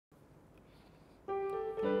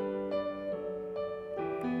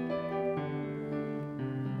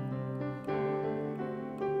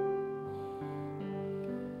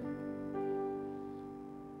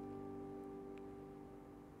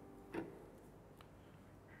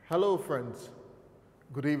Hello friends,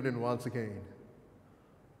 good evening once again.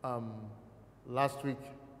 Last week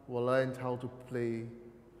we learned how to play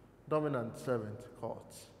dominant 7th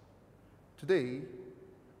chords. Today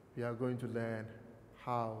we are going to learn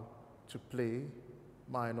how to play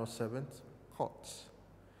minor 7th chords.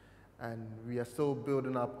 And we are still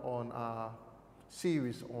building up on our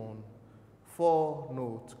series on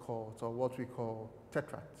 4-note chords, or what we call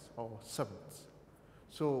tetrads or sevenths.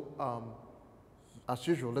 So as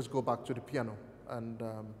usual, let's go back to the piano and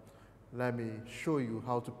let me show you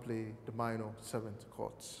how to play the minor 7th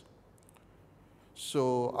chords.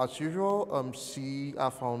 So as usual, C,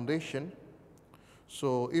 our foundation.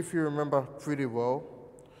 So if you remember pretty well,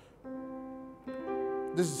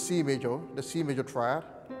 this is C major, the C major triad.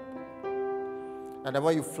 And then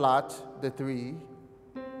when you flat the 3,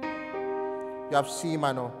 you have C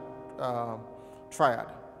minor triad.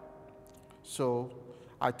 So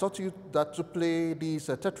I taught you that to play these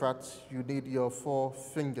tetrads, you need your 4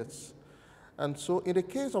 fingers. And so in the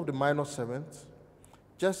case of the minor 7th,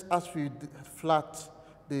 just as we flat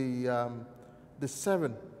the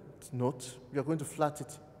 7th note, we are going to flat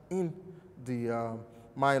it in the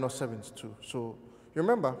minor 7th too. So you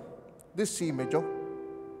remember, this C major,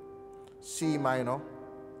 C minor,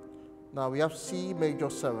 now we have C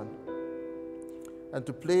major 7. And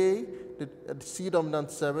to play the C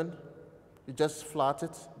dominant 7, you just flat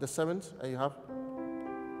it, the 7th, and you have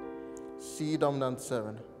C dominant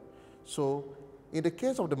 7. So in the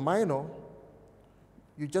case of the minor,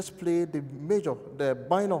 you just play the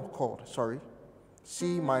minor chord,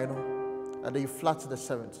 C minor, and then you flat the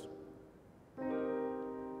 7th.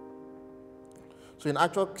 So in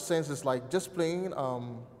actual sense, it's like just playing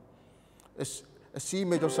a C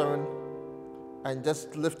major 7 and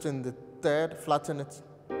just lifting the 3rd, flatten it.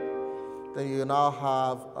 Then you now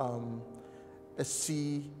have a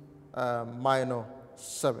C minor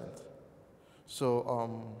 7th.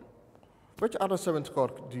 So which other 7th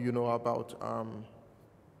chord do you know about?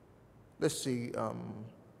 Let's see,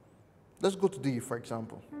 let's go to D, for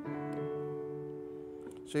example.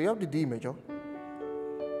 So you have the D major,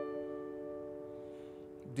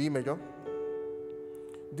 D major,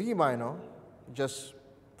 D minor, just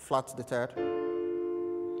flat the 3rd.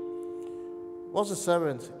 What's the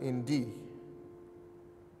 7th in D?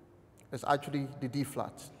 It's actually the D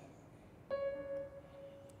flat.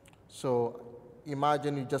 So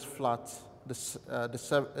imagine you just flat the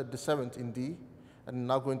 7th in D, and you're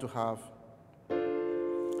now going to have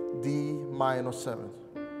D minor 7th.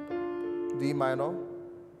 D minor,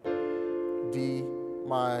 D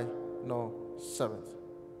minor 7th.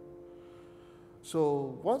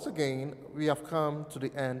 So once again, we have come to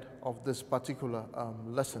the end of this particular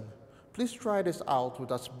lesson. Please try this out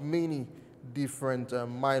with as many different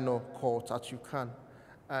minor chords as you can,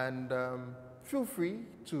 and feel free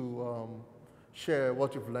to share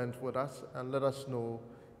what you've learned with us and let us know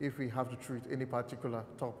if we have to treat any particular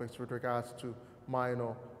topics with regards to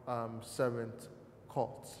minor 7th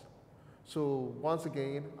chords. So once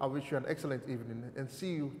again, I wish you an excellent evening and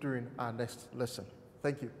see you during our next lesson.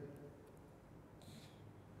 Thank you.